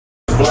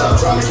blood.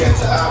 Trying to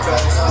catch an iPad,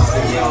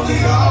 but you don't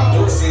need all.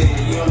 Duke said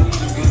you don't need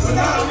to get but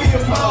not only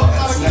a ball.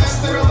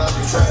 Snatch the girl out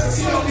the trap,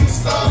 he don't need to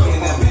stop. In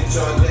that bitch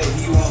all day,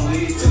 he won't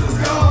lead to the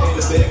ground.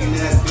 Ain't a begging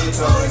ass bitch,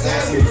 always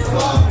ask me for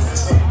love.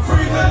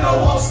 Free man, no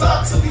won't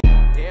stop till he.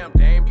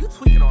 Damn, you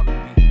tweaking on the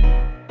beat.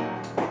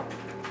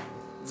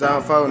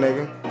 Zone 4,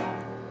 nigga.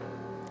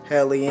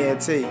 Helly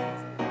NT.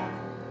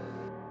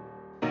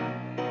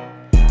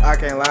 I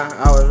can't lie,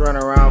 I was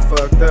running around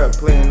fucked up.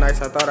 Plenty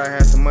nights I thought I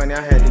had some money,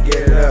 I had to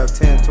get it up.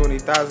 10,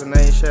 20,000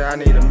 ain't shit, I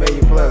need $1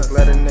 million plus.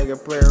 Let a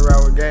nigga play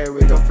around with game,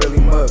 we gon' fill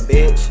him up,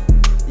 bitch.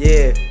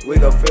 Yeah, we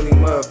gon' fill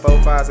him up. 4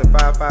 5s and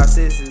 5 5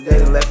 6s, they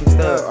done left me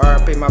stuck.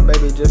 RIP my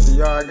baby just for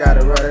y'all, I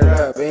gotta run it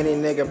up. Any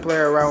nigga play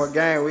around with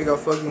game, we gon'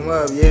 fuck him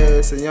up. Yeah,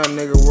 it's a young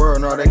nigga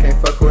world, no, they can't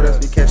fuck with us.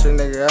 We catch a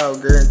nigga out,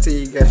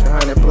 guarantee you got your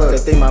 100 plus.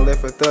 They think my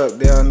left foot up,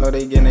 they don't know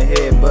they getting a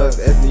head bust.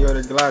 SD or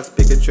the Glocks,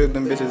 pick a truth,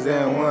 them bitches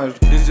in ones.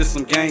 This just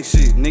some gang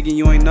shit, nigga,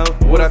 you ain't know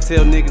what I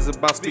tell niggas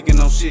about speaking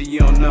on shit you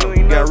don't know.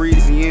 Got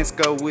Reezy and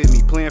Scope with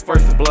me, playing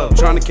first to blow.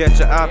 Trying to catch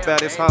a op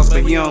out his house,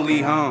 but he don't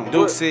leave home.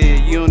 Duke said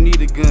you don't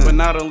need a gun, but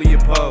not only a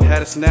pole. Had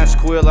to snatch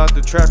Quill out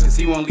the trap cause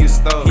he won't leave the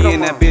stove. He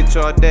in that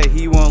bitch all day,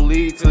 he won't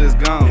leave till it's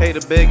gone.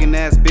 Hate a begging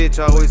ass bitch,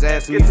 always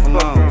asking me for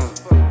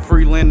loans.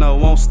 Free Leno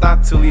won't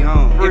stop till he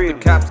home. If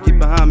the cops get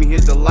behind me,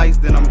 hit the lights,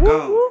 then I'm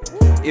gone.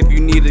 If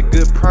you need a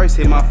good price,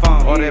 hit my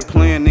phone. All that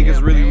playing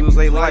niggas really lose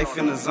their life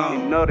in the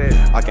zone. You know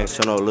that. I can't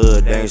show no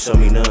love, they ain't show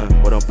me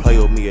none. But don't play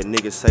with me, a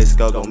nigga say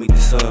Skull gon' meet the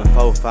sun.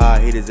 4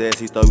 5 hit his ass,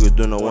 he thought we was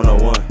doing a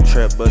 1-on-1.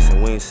 Trap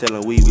bustin', we ain't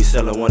sellin' weed, we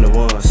sellin'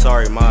 1-to-1.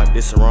 Sorry ma,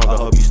 this is wrong, I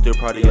hope you still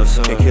proud of your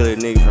son. Can kill a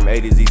nigga from A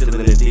to Z, still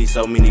in the D,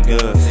 so many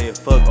guns. Said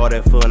fuck all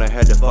that fun, I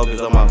had to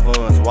focus on my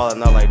funds.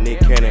 Wallin' out like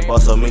Nick Cannon,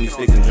 bought so many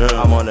sticks and drums.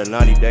 I'm on the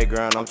 90-day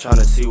grind, I'm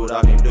tryna see what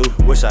I can do.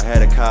 Wish I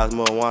had a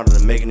Cosmo and wanted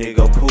to make a nigga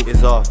go poop.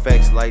 It's all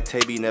facts like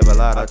Tabby never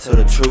lied, I tell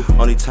the truth.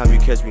 Only time you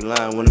catch me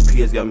lying when the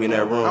PS got me in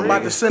that room. I'm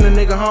about to send a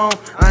nigga home,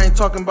 I ain't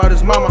talking about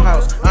his mama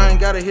house. I ain't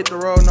gotta hit the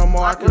road no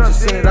more, I can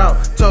just send it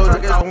out. Told you I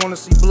guess I wanna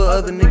see blood,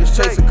 other niggas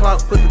chase a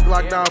clout. Put the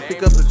Glock down,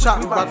 pick up the chop,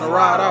 we about to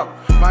ride out.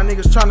 My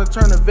niggas tryna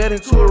turn a vet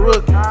into a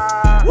rookie.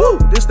 Woo,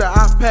 this the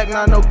op-pack,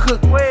 not no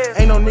cookie.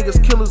 Ain't no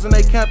niggas killers in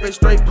they camp, they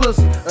straight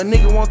pussy. A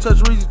nigga won't touch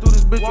Reezy through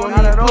this bitch, won't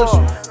even push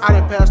him. I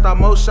done passed out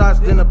more shots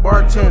than a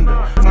bartender.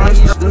 My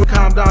niggas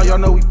calm down, y'all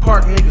know we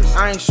park niggas.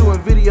 I ain't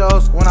shooting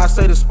videos when I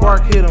say the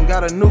spark hit him.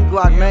 Got a new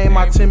Glock, name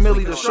my 10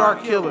 milli, the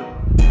shark killer.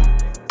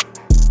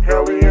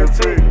 Helly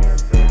NT.